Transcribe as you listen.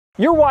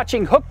You're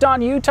watching Hooked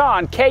on Utah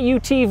on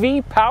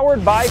KUTV,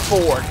 powered by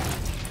Ford.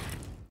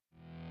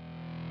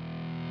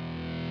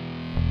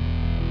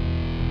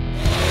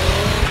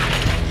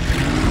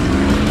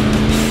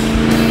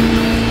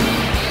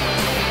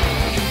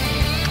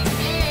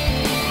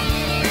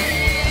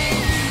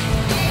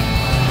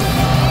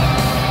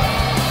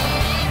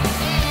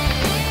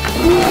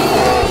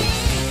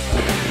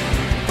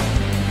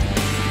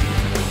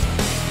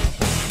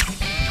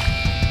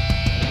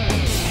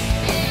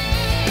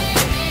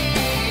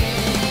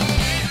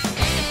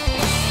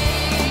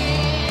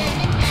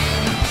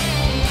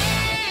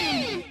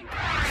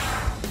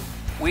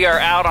 We are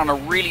out on a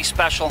really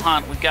special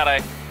hunt. We've got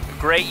a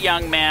great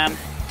young man,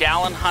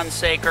 Dallin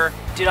Huntsaker.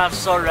 Dude, I'm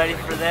so ready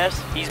for this.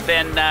 He's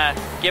been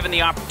given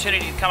the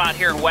opportunity to come out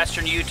here in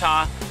western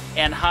Utah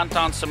and hunt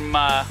on some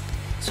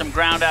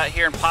ground out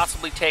here and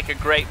possibly take a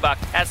great buck.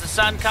 As the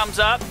sun comes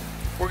up,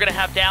 we're gonna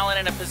have Dallin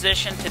in a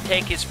position to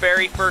take his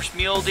very first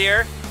mule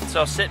deer.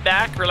 So sit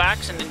back,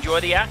 relax, and enjoy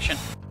the action.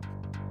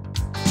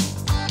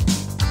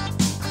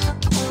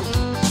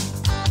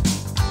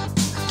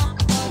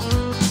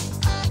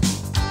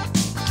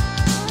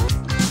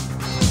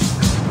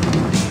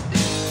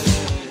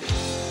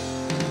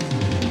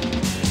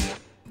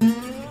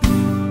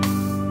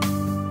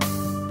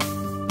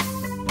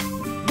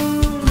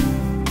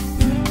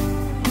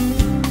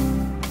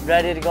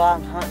 Ready to go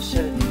out and hunt,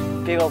 shoot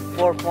a big old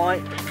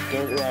 4-point,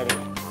 get ready.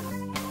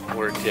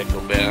 We're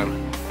tickled,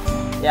 Ben.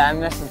 Yeah, I'm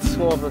missing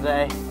school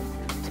today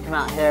to come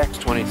out here. It's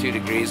 22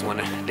 degrees when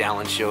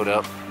Dallin showed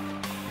up,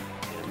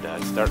 and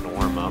it's starting to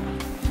warm up.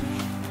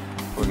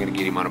 We're gonna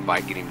get him on a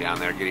bike, get him down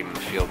there, get him in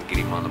the field, and get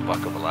him on the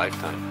buck of a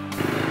lifetime.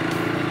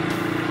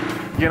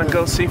 Gonna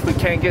go see if we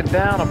can't get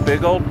down a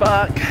big old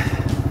buck.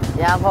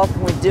 Yeah, I'm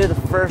hoping we do the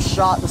first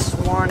shot this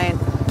morning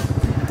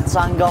so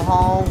I can go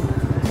home,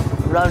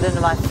 rode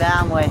into my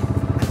family.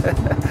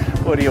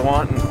 What are you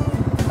wanting?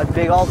 A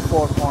big old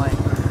 4-point.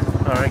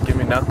 All right, give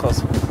me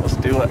knuckles. Let's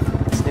do it.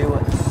 Let's do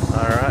it.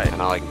 All right.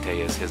 And all I can tell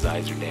you is his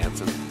eyes are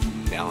dancing.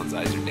 Dallin's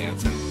eyes are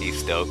dancing. He's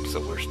stoked, so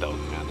we're stoked,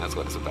 man. That's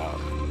what it's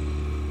about.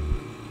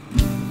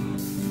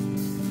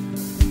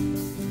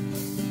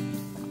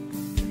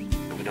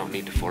 We don't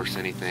need to force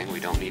anything. We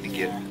don't need to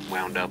get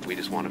wound up. We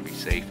just want to be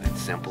safe and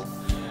simple.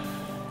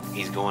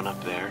 He's going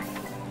up there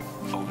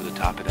over the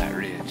top of that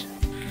ridge.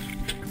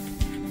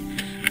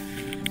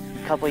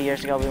 A couple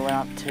years ago we went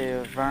up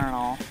to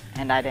Vernal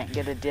and I didn't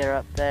get a deer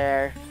up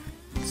there,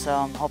 so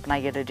I'm hoping I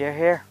get a deer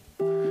here.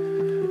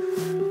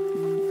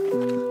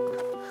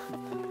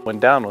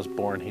 When Dallin was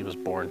born, he was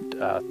born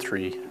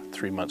three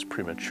months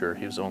premature.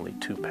 He was only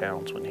 2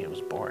 pounds when he was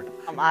born.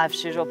 I have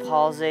cerebral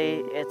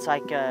palsy. It's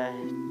like a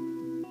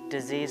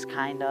disease,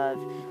 kind of.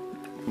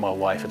 My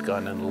wife had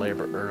gone into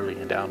labor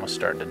early and Dallin was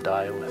starting to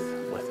die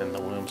within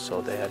the womb, so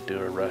they had to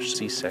do a rush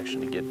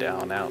C-section to get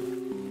Dallin out.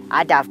 I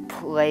had to have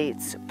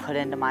plates put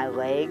into my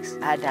legs.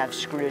 I had to have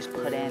screws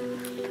put in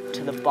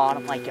to the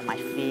bottom, like at my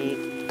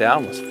feet.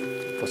 Dallin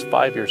was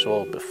 5 years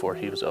old before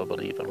he was able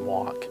to even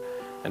walk,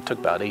 and took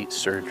about 8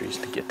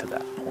 surgeries to get to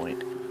that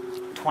point.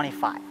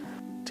 25.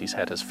 He's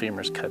had his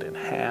femurs cut in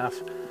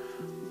half,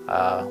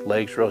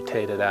 legs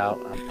rotated out,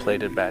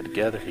 plated back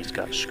together. He's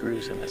got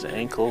screws in his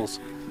ankles,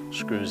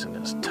 screws in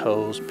his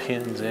toes,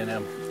 pins in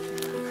him.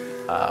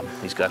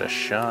 He's got a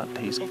shunt.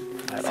 He's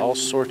had all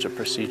sorts of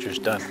procedures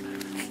done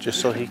just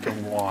so he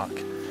can walk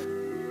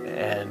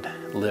and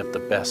live the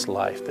best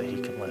life that he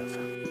can live.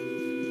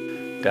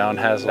 Dallin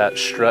has that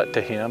strut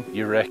to him.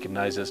 You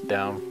recognize this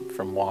down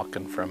from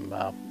walking from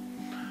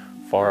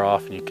far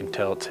off, and you can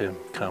tell it's him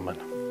coming.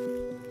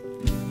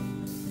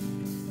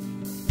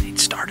 They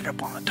started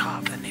up on the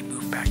top, then they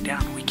moved back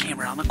down. We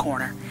came around the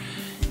corner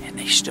and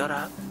they stood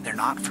up. They're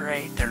not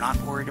afraid, they're not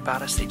worried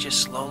about us. They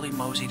just slowly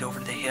moseyed over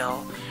the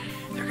hill.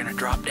 They're gonna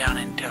drop down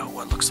into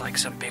what looks like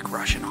some big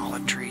Russian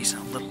olive trees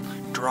and a little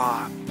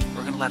draw.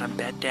 We're gonna let them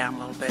bed down a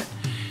little bit,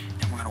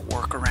 and we're gonna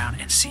work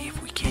around and see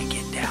if we can't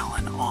get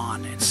Dallin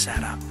on and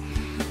set up.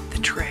 The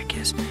trick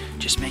is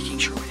just making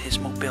sure with his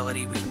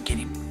mobility we can get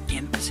him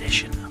in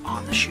position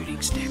on the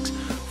shooting sticks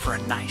for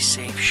a nice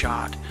safe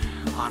shot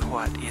on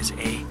what is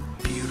a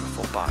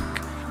beautiful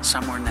buck,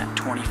 somewhere in that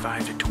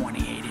 25 to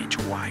 28 inch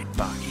wide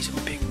buck. He's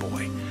a big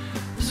boy.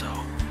 So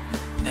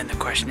then the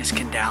question is,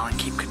 can Dallin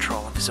keep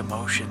control of his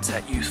emotions,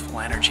 that youthful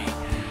energy?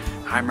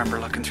 I remember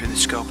looking through the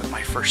scope at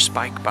my first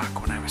spike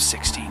buck when I was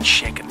 16,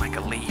 shaking like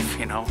a leaf,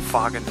 you know,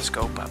 fogging the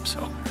scope up.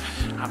 So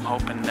I'm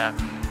hoping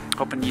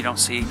you don't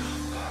see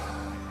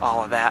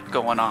all of that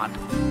going on.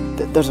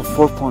 There's a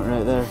 4-point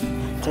right there.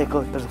 Take a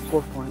look, there's a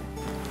 4-point.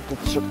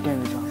 That's a good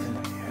 4-point.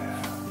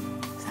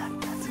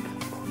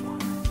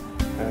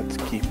 That's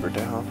keeper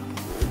down.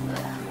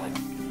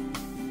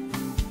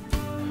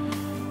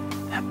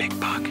 That big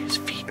buck is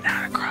feeding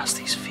out across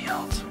these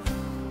fields,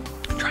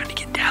 trying to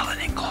get Dallin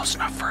in close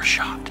enough for a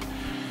shot.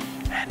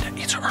 And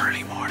it's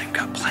early morning,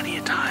 got plenty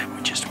of time.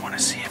 We just want to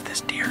see if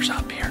this deer's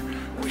up here.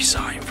 We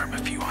saw him from a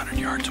few hundred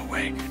yards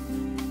away.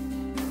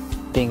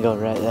 Bingo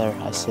right there,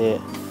 I see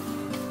it.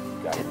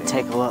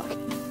 Take a look.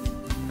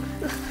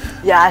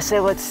 Yeah, I say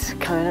let's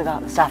come in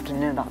about this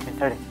afternoon, about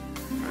 3:30.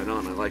 Right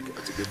on, I like it.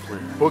 That's a good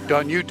plan. Booked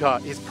on Utah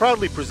is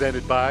proudly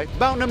presented by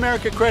Mountain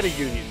America Credit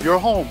Union. Your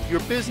home, your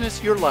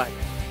business, your life.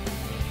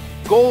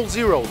 Goal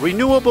Zero,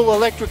 renewable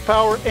electric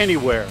power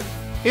anywhere.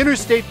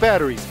 Interstate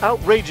Batteries,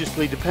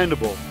 outrageously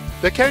dependable.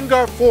 The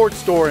Kengar Ford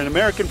Store in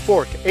American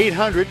Fork,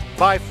 800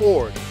 by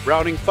Ford.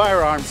 Browning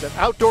firearms and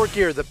outdoor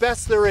gear, the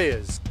best there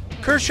is.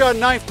 Kershaw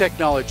Knife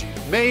Technology,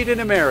 made in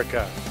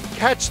America.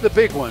 Catch the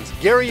big ones,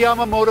 Gary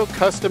Yamamoto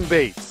Custom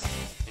Baits.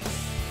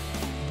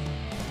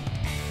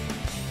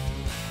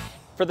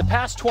 For the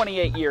past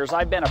 28 years,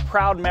 I've been a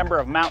proud member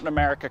of Mountain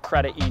America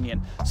Credit Union.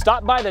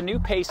 Stop by the new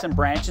Payson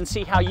branch and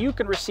see how you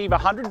can receive a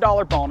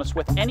 $100 bonus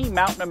with any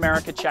Mountain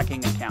America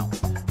checking account.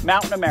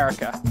 Mountain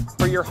America,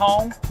 for your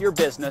home, your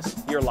business,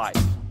 your life.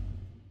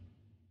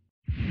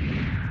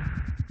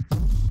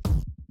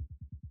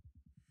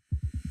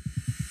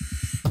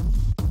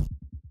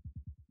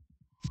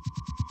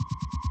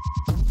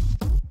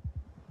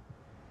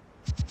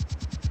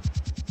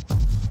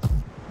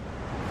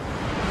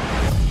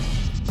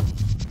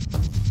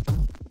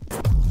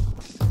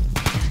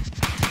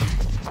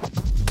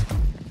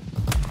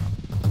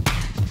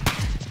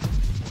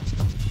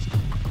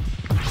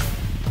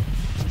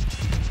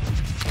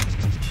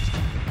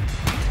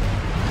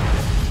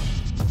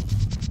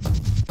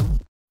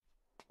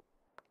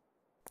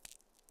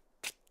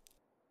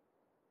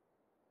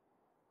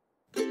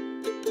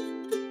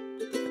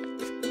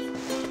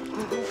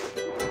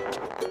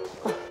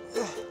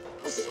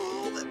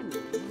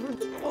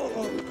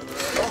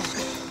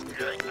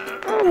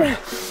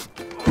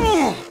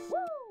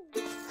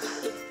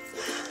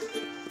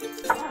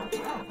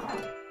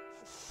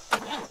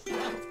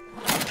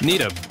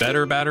 Need a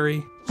better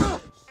battery?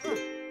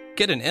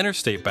 Get an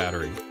Interstate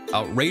battery.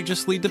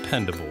 Outrageously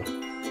dependable.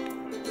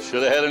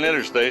 Should have had an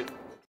Interstate.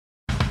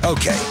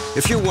 Okay,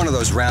 if you're one of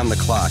those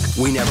round-the-clock,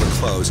 we never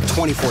close,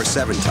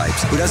 24/7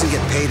 types who doesn't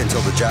get paid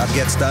until the job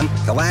gets done,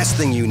 the last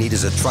thing you need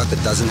is a truck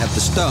that doesn't have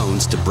the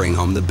stones to bring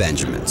home the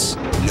Benjamins.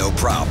 No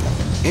problem.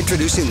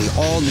 Introducing the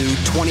all-new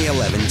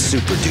 2011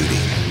 Super Duty.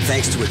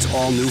 Thanks to its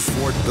all-new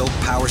Ford-built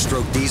Power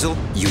Stroke diesel,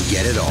 you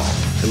get it all.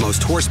 The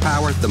most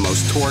horsepower, the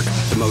most torque,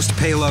 the most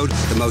payload,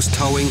 the most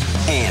towing,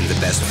 and the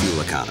best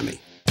fuel economy.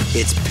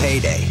 It's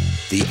payday.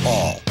 The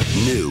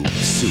all-new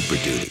Super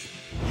Duty.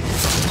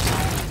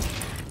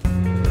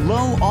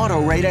 Low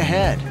auto rate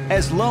ahead,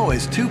 as low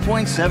as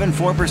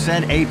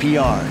 2.74%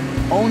 APR.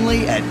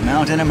 Only at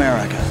Mountain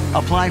America.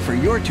 Apply for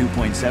your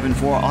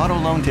 2.74 auto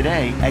loan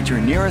today at your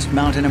nearest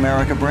Mountain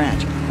America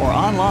branch or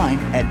online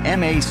at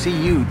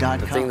macu.com.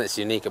 The thing that's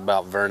unique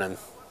about Vernon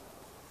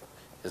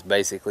is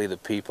basically the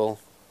people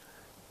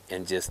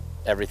and just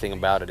everything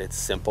about it. It's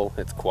simple,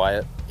 it's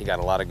quiet. You got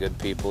a lot of good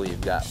people.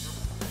 You've got,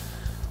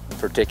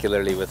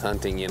 particularly with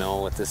hunting, you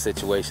know, with the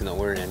situation that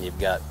we're in, you've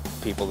got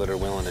people that are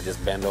willing to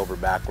just bend over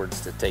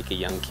backwards to take a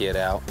young kid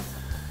out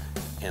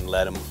and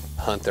let them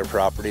hunt their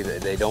property.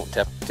 They don't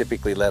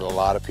typically let a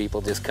lot of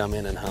people just come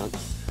in and hunt,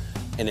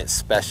 and it's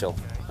special.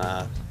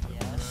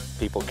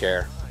 People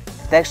care.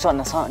 Thanks for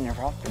letting us hunt on your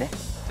property.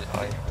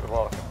 Oh, you're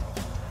welcome.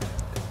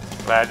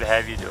 Glad to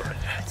have you do it.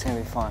 It's gonna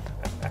be fun.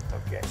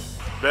 Okay.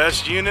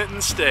 Best unit in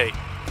the state.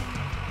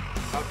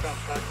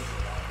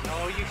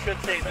 No, you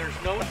should say there's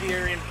no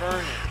deer in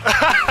Vernon.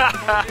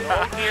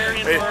 No deer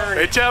in Vernon.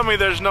 They tell me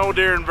there's no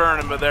deer in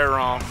Vernon, but they're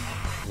wrong.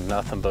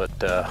 Nothing but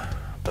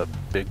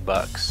big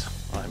bucks.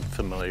 I'm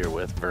familiar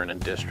with Vernon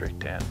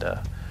District, and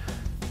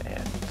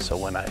so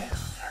when I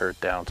heard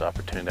Dallин's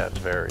opportunity, I was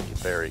very,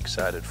 very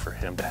excited for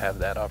him to have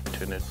that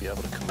opportunity to be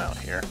able to come out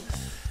here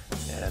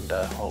and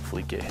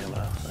hopefully get him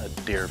a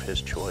deer of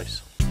his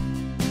choice.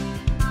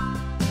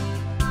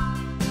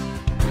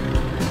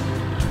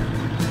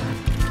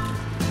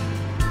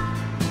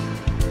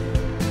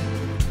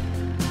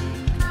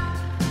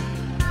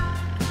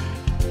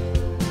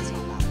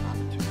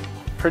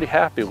 Pretty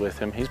happy with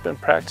him. He's been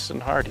practicing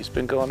hard. He's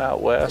been going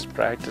out west,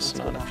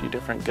 practicing on a few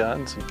different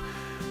guns, and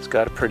he's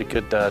got a pretty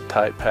good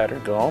type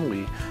pattern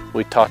going.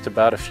 We talked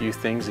about a few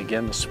things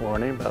again this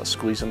morning about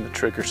squeezing the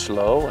trigger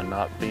slow and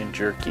not being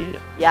jerky.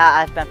 Yeah,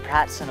 I've been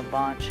practicing a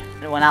bunch.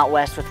 I went out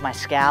west with my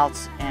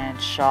scouts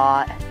and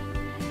shot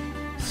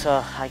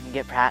so I can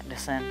get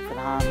practicing for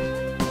the hunt.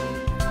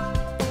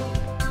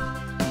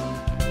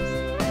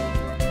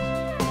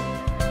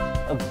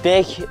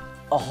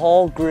 A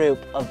whole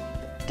group of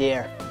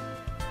deer.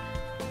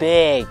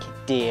 Big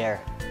deer.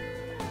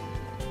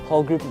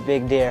 Whole group of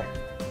big deer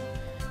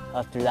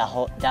up through that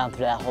down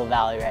through that whole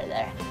valley right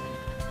there.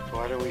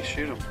 Why did we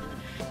shoot them?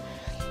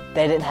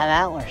 They didn't have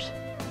antlers.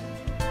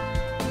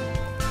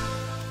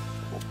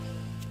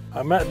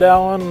 I met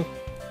Dallin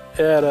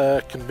at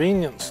a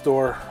convenience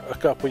store a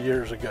couple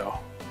years ago.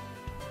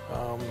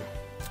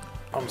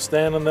 I'm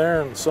standing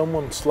there and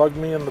someone slugged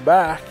me in the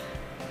back,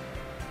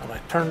 and I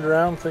turned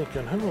around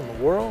thinking, who in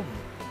the world?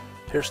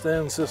 Here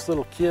stands this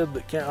little kid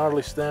that can't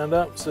hardly stand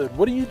up and said,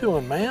 what are you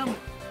doing, man?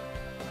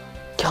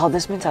 God,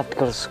 this means I have to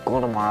go to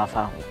school tomorrow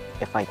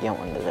if I get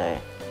one today.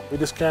 We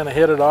just kind of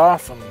hit it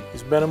off, and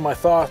he's been in my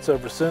thoughts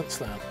ever since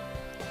then.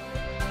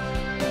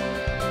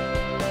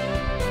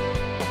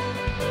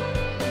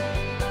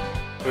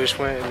 We just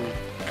went and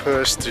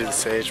pushed through the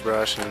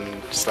sagebrush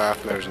and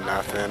stuff, and there was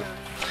nothing.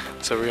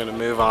 So we're gonna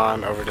move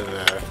on over to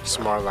the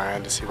small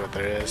land to see what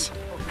there is.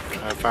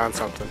 I found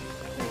something.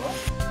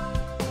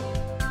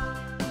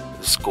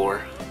 The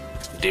score,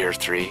 deer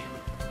 3,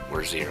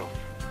 we're 0.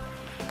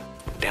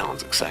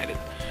 Dallin's excited.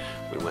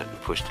 We went and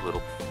pushed a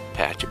little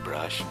patch of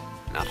brush,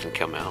 nothing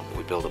come out.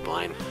 We built a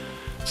blind,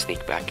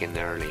 sneak back in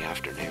there early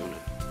afternoon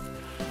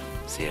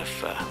and see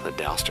if the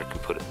Dowster can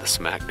put the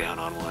smack down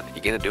on one.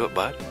 You gonna do it,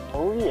 bud?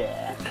 Oh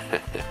yeah.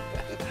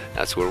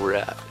 That's where we're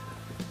at.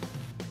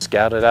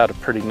 Scouted out a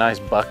pretty nice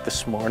buck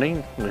this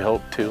morning. We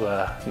hope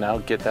to now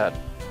get that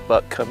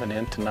buck coming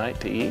in tonight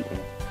to eat and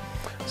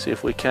see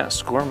if we can't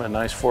score him a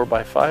nice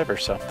 4x5 or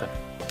something.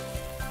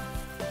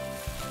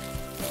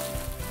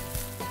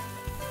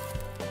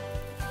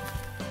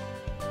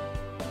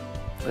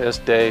 This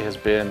day has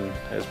been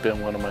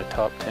one of my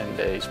top 10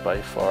 days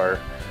by far.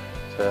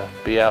 To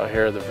be out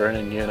here, the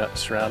Vernon unit,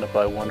 surrounded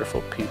by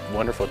wonderful people,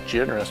 wonderful,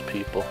 generous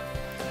people,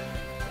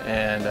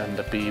 and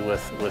to be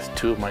with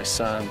 2 of my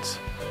sons.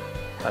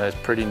 It's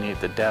pretty neat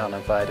that Dallin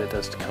invited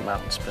us to come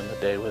out and spend the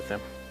day with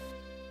him.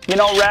 You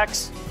know,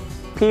 Rex,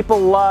 people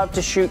love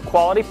to shoot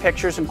quality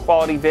pictures and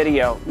quality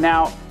video.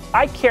 Now,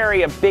 I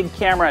carry a big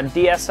camera, a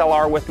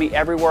DSLR, with me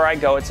everywhere I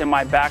go. It's in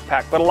my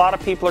backpack. But a lot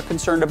of people are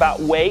concerned about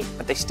weight,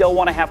 but they still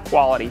want to have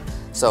quality.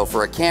 So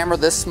for a camera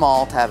this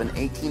small, to have an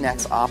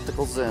 18x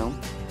optical zoom,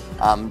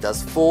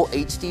 does full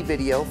HD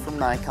video from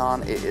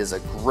Nikon. It is a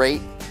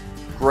great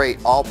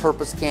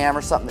all-purpose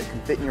camera, something that can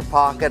fit in your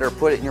pocket or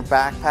put it in your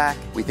backpack.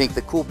 We think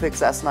the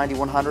Coolpix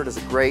S9100 is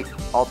a great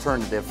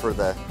alternative for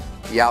the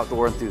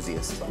outdoor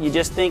enthusiast. You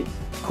just think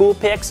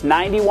Coolpix,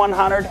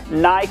 9100,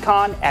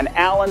 Nikon, and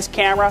Allen's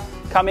camera.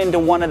 Come into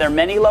one of their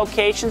many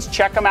locations.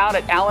 Check them out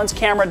at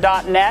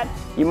allenscamera.net.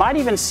 You might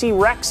even see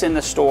Rex in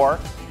the store,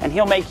 and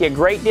he'll make you a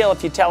great deal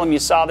if you tell him you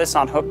saw this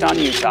on Hooked on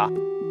Utah.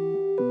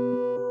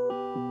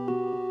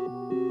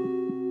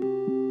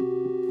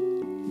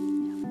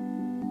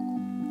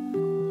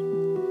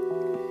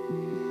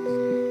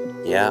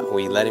 Yeah,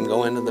 we let him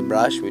go into the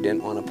brush. We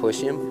didn't want to push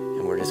him,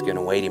 and we're just going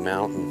to wait him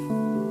out.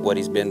 And what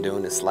he's been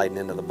doing is sliding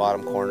into the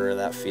bottom corner of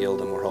that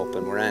field, and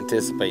we're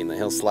anticipating that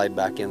he'll slide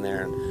back in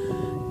there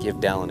and give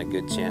Dallin a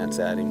good chance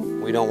at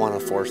him. We don't want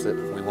to force it.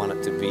 We want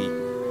it to be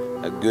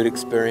a good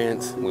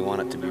experience. We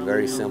want it to be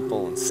very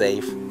simple and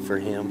safe for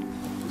him.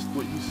 Just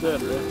what you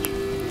said, Rich.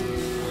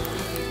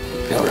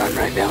 He'll run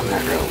right down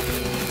that road.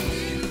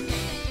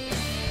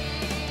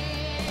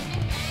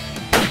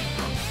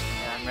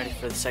 I'm ready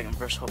for the second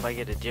verse. Hope I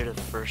get a deer to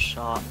the first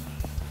shot.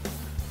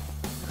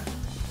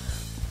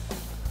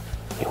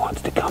 He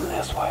wants to come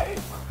this way.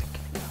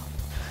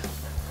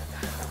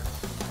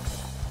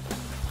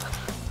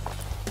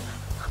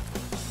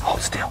 Hold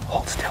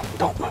still,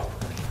 don't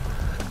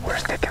move. We're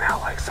sticking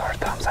out like sore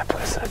thumbs. I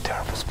put us in a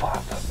terrible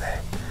spot, but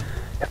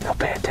if they'll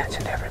pay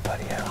attention to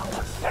everybody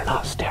else, they're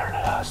not staring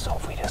at us, so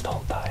if we just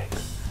hold tight.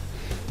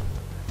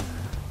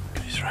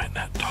 He's right in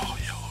that tall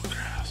yellow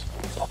grass.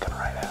 He's looking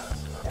right at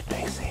us. If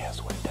they see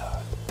us, we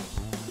done.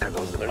 There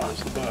goes the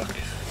buck.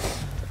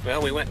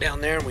 Well, we went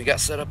down there and we got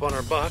set up on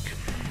our buck.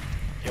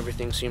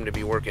 Everything seemed to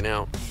be working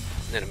out.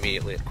 And then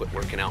immediately it quit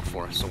working out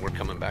for us, so we're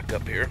coming back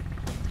up here.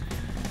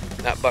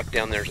 That buck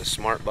down there is a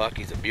smart buck.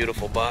 He's a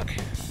beautiful buck,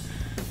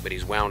 but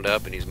he's wound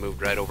up and he's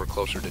moved right over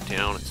closer to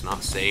town. It's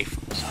not safe.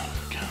 Son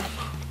of a gun.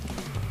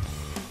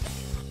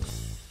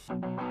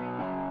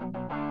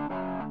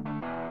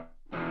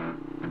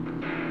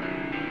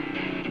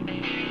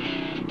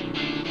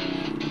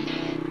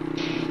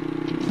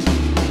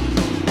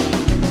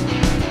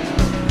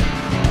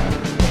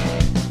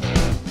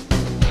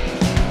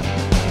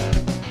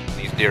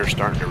 These deer are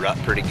starting to rut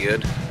pretty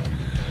good,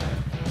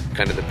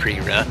 kind of the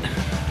pre-rut.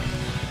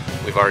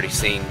 We've already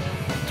seen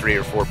 3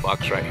 or 4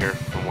 bucks right here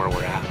from where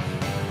we're at.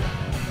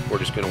 We're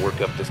just going to work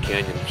up this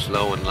canyon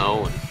slow and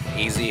low and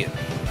easy and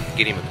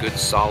get him a good,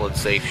 solid,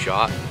 safe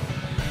shot.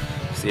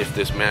 See if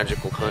this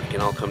magical hunt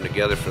can all come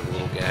together for the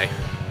little guy.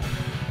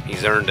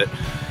 He's earned it.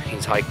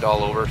 He's hiked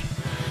all over.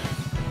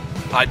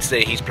 I'd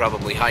say he's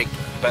probably hiked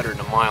better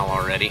than a mile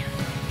already.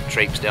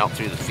 Traipsed out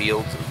through the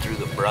fields and through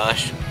the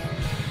brush.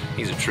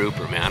 He's a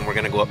trooper, man. We're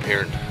going to go up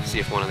here and see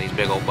if one of these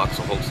big old bucks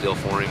will hold still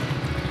for him.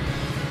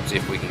 See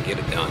if we can get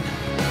it done.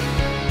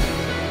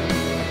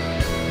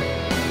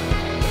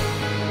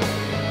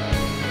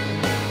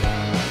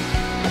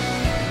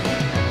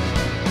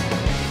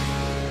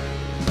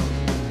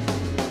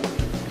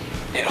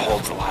 It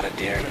holds a lot of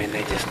deer. I mean,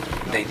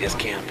 they just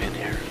camp in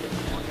here,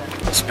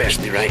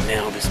 especially right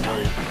now this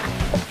time.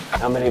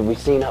 How many have we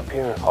seen up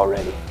here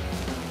already?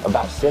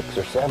 About 6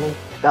 or 7?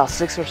 About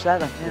 6 or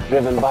 7, yeah.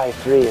 Driven by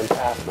 3 and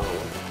passed on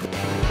them.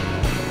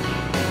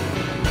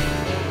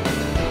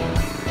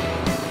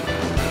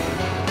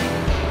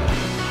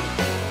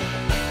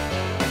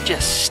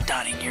 Just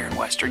stunning here in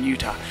western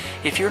Utah.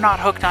 If you're not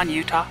hooked on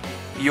Utah,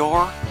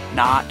 you're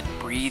not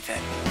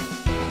breathing.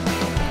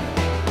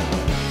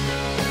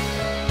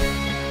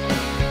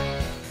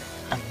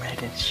 I'm ready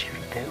to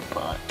shoot their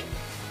buck.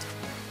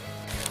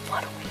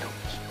 Why don't we go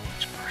kill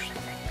each person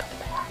and come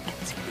back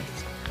and see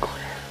these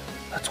clear?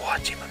 Let's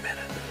watch him a minute.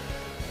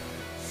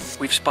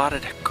 We've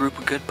spotted a group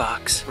of good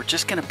bucks. We're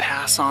just gonna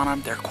pass on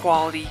them. They're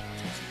quality.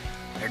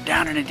 They're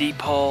down in a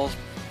deep hole.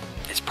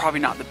 It's probably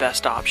not the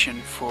best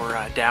option for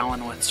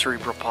Dallin with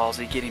cerebral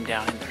palsy. Get him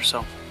down in there.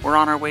 So we're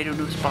on our way to a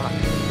new spot.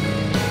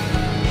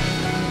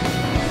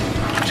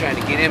 Trying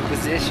to get in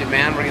position,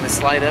 man. We're gonna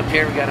slide up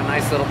here. We got a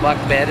nice little buck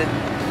bedded.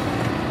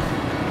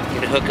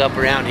 Gonna hook up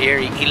around here.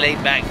 He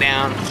laid back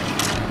down.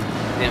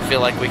 Didn't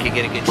feel like we could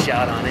get a good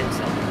shot on him,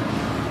 so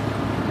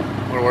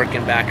we're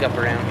working back up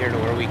around here to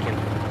where we can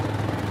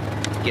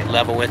get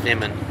level with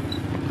him and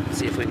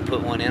see if we can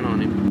put one in on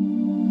him.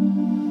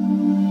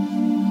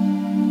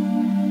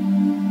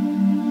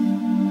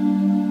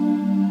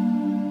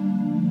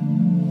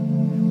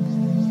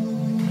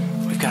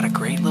 We've got a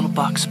great little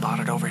buck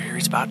spotted over here.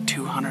 He's about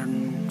 200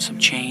 and some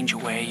change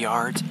away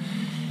yards,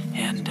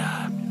 and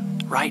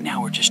right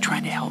now we're just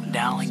trying to help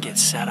Dallin get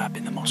set up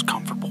in the most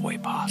comfortable way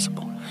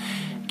possible.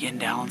 Again,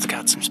 Dallin's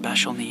got some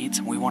special needs,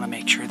 and we want to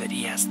make sure that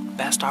he has the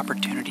best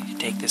opportunity to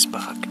take this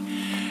buck.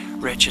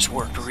 Rich has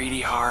worked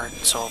really hard,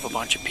 and so have a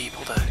bunch of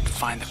people to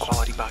find the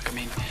quality buck. I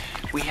mean,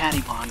 we had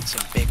him on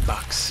some big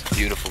bucks.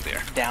 Beautiful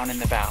deer. Down in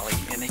the valley,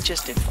 and they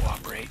just didn't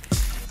cooperate.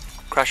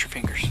 Cross your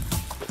fingers.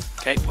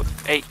 Okay,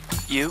 hey,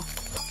 you.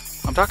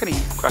 I'm talking to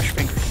you. Cross your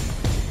fingers.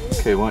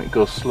 Okay, why don't you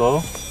go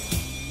slow?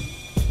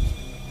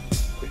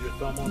 Put your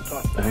thumb on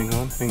top. Hang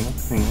on.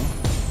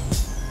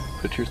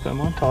 Put your thumb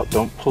on top.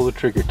 Don't pull the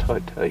trigger till I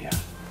tell you.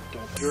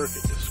 Don't jerk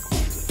it, just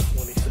squeeze it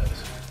when he says.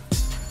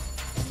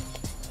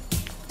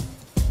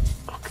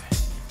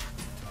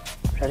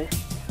 Ready?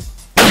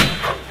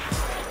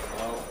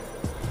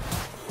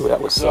 Ooh,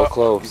 that was so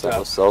close. That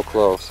was so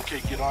close.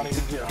 Okay, get on him.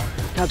 Yeah.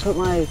 Can I put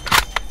my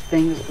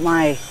things,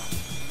 my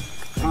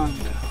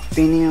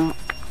beanie on?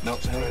 No,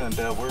 hang on,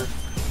 Dad.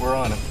 We're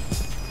on him.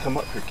 Come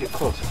up here. Get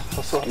closer.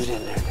 Get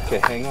in there, Dad. Okay,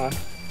 hang on.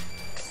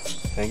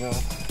 Hang on.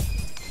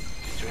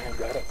 Get your hand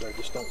right up there.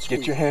 Just don't squeeze.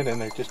 Get your hand in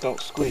there. Just don't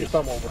squeeze. Put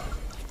your thumb over.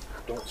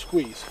 Don't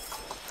squeeze.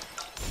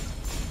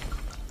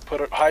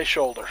 Put it high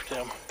shoulder,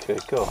 Tim. Okay,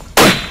 go.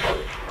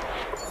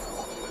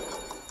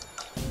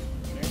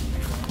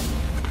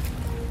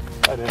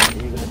 I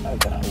didn't either. I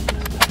gotta hold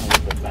this down a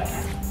little bit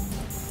better.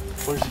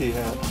 Where's he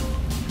at?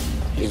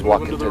 He's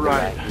walking to the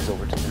right. He's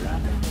over to the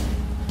right.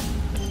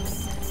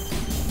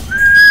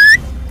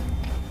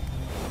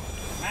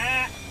 I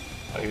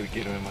gotta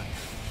get him in my...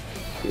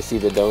 You see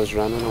the does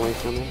running away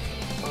from him?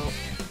 Oh,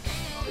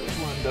 there's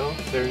one doe.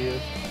 There he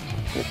is.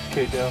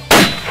 Okay, Dale.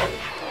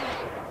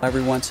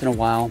 Every once in a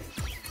while,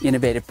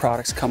 innovative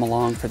products come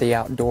along for the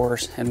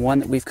outdoors, and one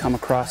that we've come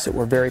across that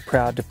we're very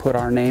proud to put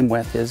our name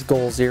with is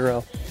Goal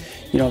Zero.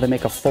 You know, they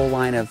make a full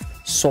line of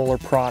solar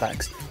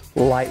products,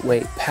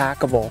 lightweight,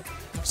 packable,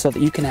 so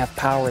that you can have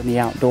power in the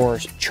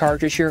outdoors.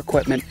 Charges your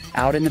equipment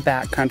out in the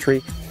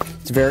backcountry.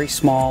 It's very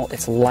small,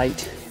 it's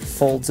light, it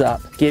folds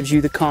up, gives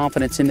you the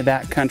confidence in the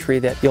backcountry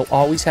that you'll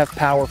always have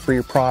power for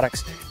your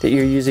products that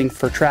you're using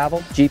for travel,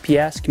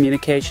 GPS,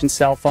 communication,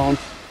 cell phone.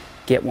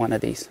 Get one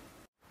of these.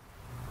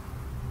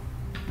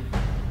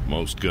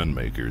 Most gun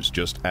makers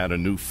just add a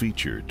new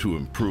feature to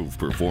improve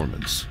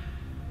performance.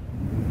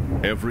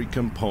 Every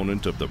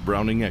component of the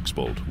Browning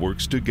X-Bolt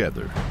works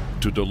together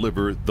to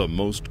deliver the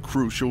most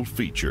crucial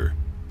feature: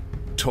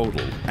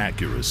 total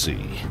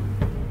accuracy.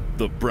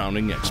 The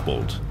Browning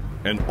X-Bolt,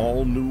 an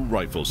all-new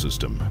rifle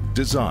system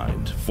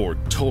designed for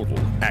total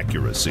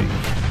accuracy.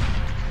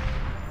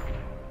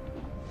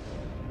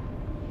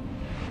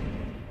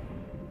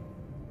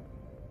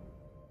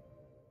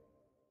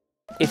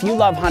 If you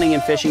love hunting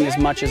and fishing as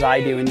much as I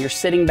do, and you're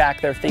sitting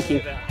back there thinking,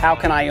 how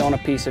can I own a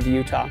piece of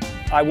Utah?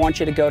 I want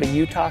you to go to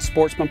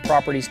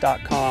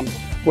utahsportsmanproperties.com.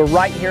 We're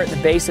right here at the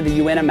base of the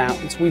Uinta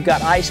Mountains. We've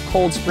got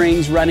ice-cold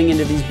springs running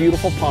into these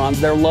beautiful ponds.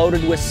 They're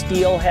loaded with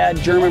steelhead,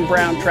 German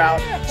brown trout,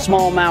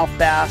 smallmouth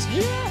bass.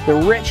 The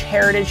rich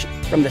heritage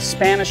from the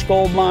Spanish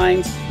gold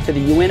mines to the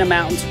Uinta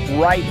Mountains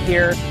right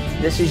here.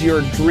 This is your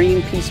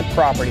dream piece of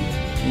property.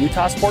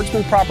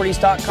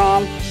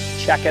 utahsportsmanproperties.com.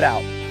 Check it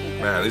out.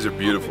 Man, these are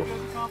beautiful.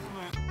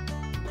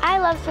 I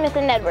love Smith &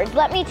 Edwards.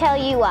 Let me tell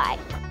you why.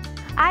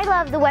 I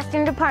love the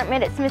Western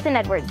department at Smith &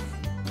 Edwards.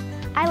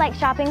 I like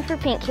shopping for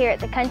Pink here at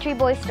the Country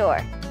Boy store.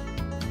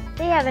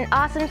 They have an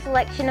awesome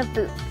selection of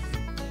boots.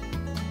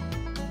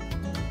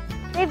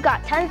 They've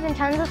got tons and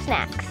tons of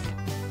snacks.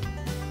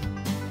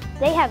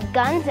 They have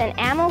guns and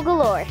ammo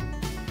galore.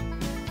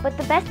 But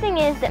the best thing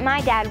is that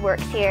my dad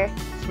works here.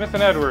 Smith &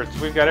 Edwards,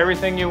 we've got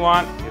everything you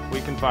want if we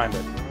can find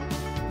it.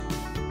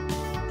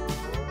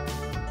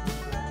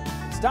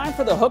 Time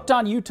for the Hooked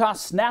on Utah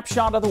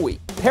Snapshot of the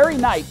Week. Perry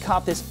Knight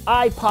caught this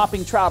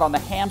eye-popping trout on the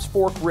Hams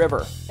Fork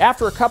River.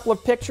 After a couple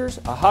of pictures,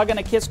 a hug and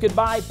a kiss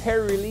goodbye,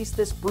 Perry released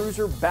this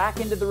bruiser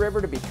back into the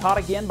river to be caught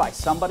again by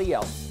somebody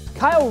else.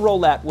 Kyle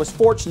Roulette was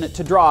fortunate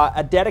to draw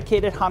a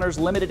dedicated hunter's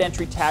limited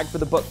entry tag for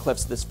the Book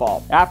Cliffs this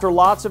fall. After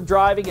lots of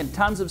driving and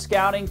tons of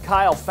scouting,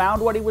 Kyle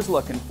found what he was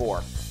looking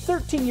for.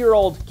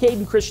 13-year-old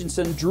Caden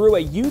Christensen drew a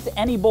Youth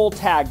Any Bull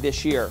tag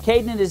this year.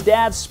 Caden and his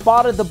dad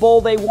spotted the bull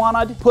they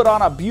wanted, put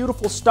on a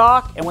beautiful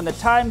stock, and when the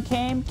time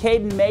came,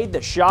 Caden made the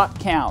shot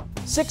count.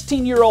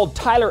 16-year-old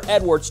Tyler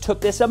Edwards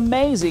took this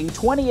amazing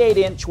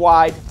 28-inch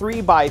wide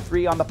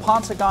 3x3 on the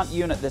Ponsegant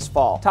unit this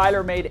fall.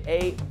 Tyler made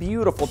a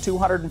beautiful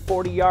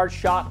 240-yard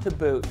shot to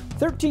boot.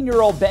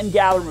 13-year-old Ben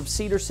Gallagher of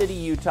Cedar City,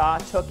 Utah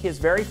took his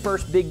very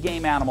first big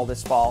game animal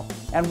this fall,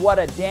 and what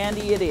a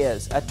dandy it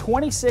is, a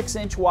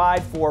 26-inch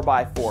wide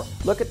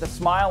 4x4. Look at the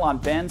smile on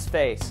Ben's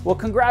face. Well,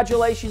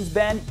 congratulations,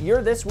 Ben.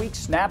 You're this week's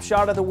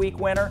Snapshot of the Week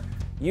winner.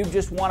 You've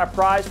just won a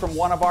prize from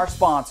one of our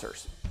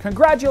sponsors.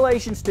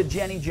 Congratulations to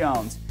Jenny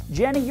Jones.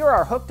 Jenny, you're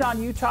our Hooked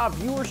on Utah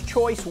Viewer's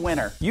Choice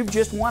winner. You've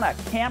just won a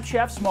Camp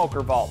Chef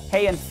Smoker Vault.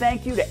 Hey, and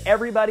thank you to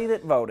everybody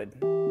that voted.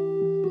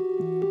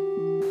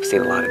 I've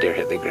seen a lot of deer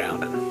hit the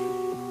ground,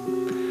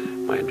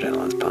 and my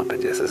adrenaline's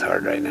pumping just as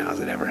hard right now as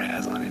it ever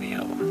has on any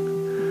of them.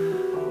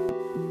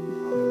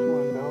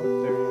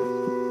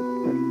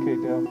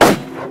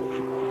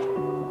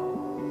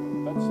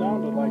 That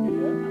sounded like it,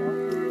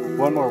 yeah.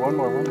 One more.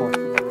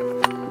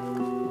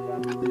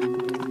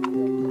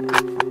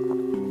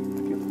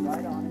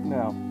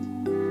 No.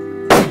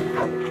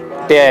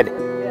 Dead. You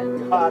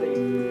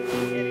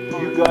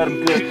got him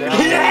good, Dad.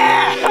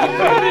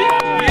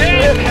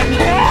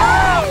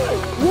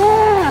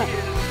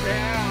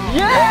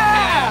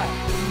 Yeah!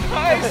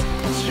 Nice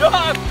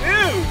job,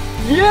 dude!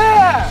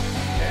 Yeah!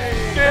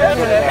 That's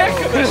a heck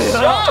of a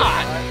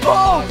shot!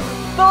 Oh,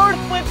 third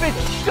flipping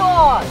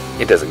shot!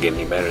 It doesn't get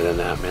any better than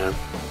that, man.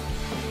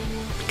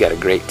 You got a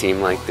great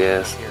team like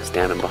this,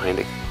 standing behind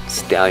a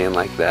stallion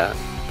like that.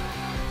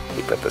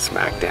 You put the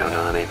smack down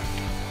on him.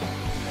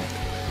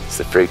 It's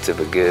the fruits of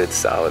a good,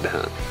 solid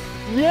hunt.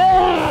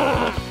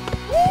 Yeah!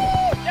 Woo!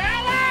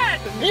 Dallin!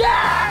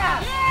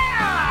 Yeah!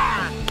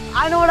 Yeah!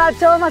 I know what I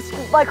told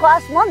my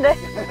class Monday.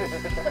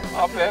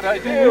 I'll bet I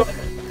do.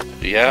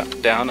 Yeah,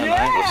 down in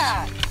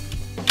Yeah!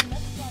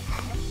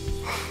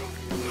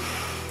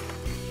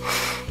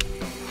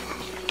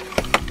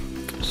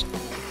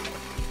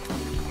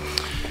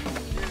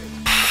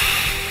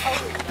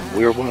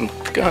 We're one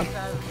gun.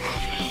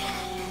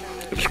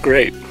 It was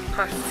great.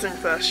 I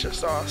think that's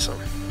just awesome.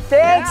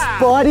 Thanks,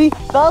 buddy.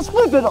 That was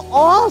flipping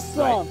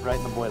awesome. Right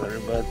in the boiler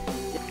room, bud.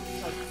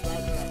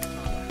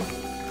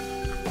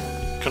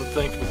 Couldn't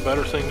think of a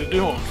better thing to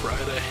do on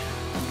Friday.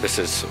 This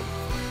is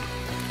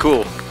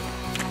cool.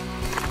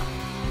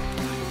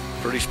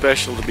 Pretty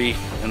special to be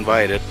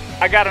invited.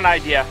 I got an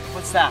idea.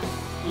 What's that?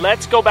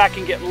 Let's go back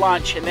and get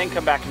lunch and then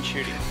come back and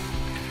shoot him.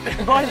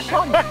 Buddy,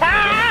 shot me.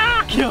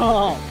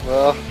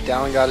 Well,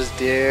 Dallin got his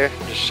deer,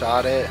 just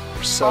shot it.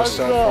 We're so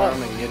stoked for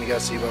him, and you're gonna go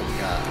see what we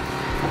got.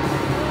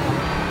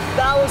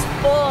 That was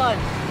fun.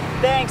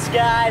 Thanks,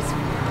 guys.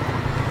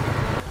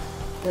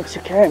 Thanks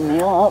for carrying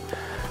me up.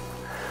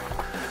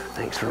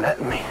 Thanks for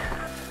letting me.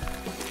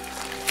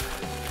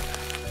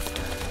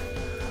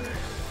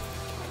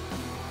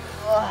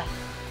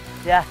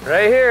 Yeah.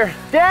 Right here.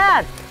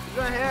 Dad!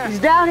 He's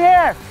down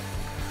here.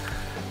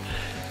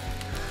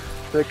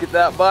 Look at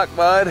that buck,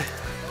 bud.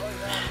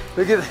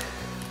 Look at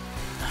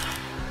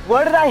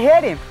Where did I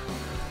hit him?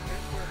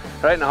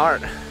 right in the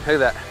heart. Look at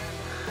that.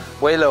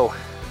 Way low.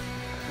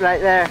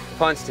 Right there.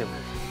 Punched him.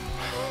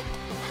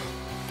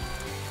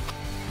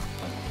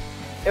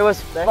 It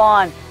was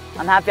fun.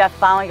 I'm happy I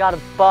finally got a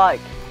buck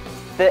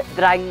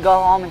that I can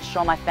go home and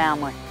show my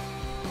family.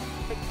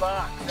 Big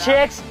buck.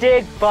 Chicks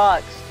dig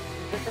bucks.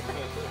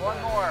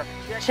 One more.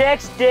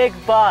 Chicks dig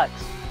bucks.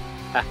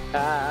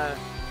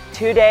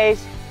 2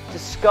 days to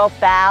scope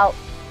out.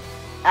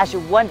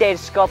 Actually, 1 day to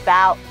scope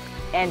out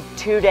and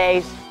 2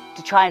 days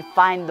to try and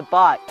find the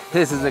buck.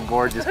 This is a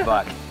gorgeous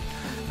buck.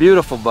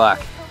 Beautiful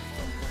buck.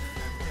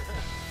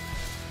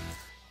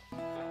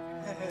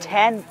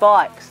 10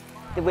 bucks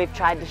that we've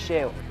tried to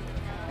shoot.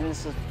 And this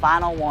is the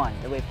final one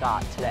that we've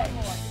got today.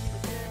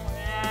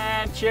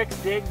 And chicks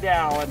dig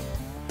Dallin.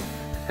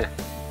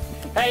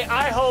 Hey,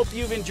 I hope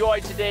you've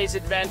enjoyed today's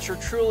adventure.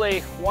 Truly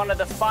one of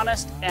the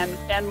funnest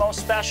and most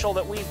special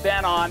that we've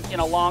been on in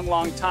a long,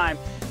 long time.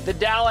 The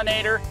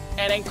Dallinator,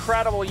 an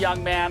incredible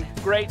young man,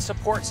 great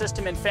support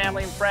system in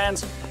family and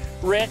friends.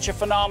 Rich, a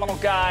phenomenal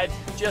guide,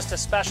 just a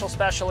special,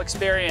 special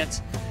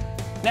experience.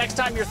 Next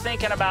time you're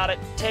thinking about it,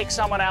 take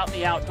someone out in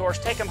the outdoors.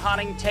 Take them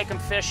hunting, take them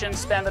fishing,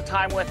 spend the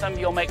time with them.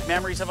 You'll make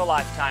memories of a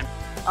lifetime.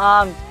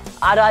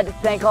 I'd like to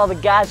thank all the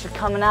guys for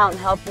coming out and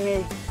helping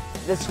me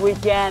this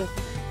weekend.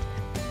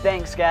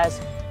 Thanks, guys.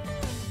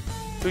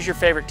 Who's your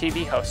favorite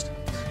TV host?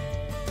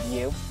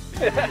 You.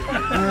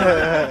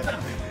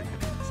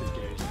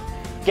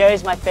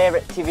 Gary's my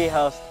favorite TV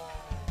host.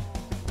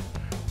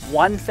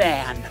 One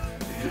fan.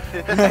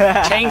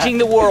 Changing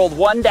the world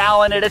one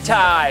Dallin at a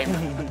time.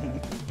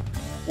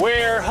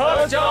 We're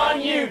hooked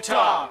on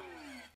Utah.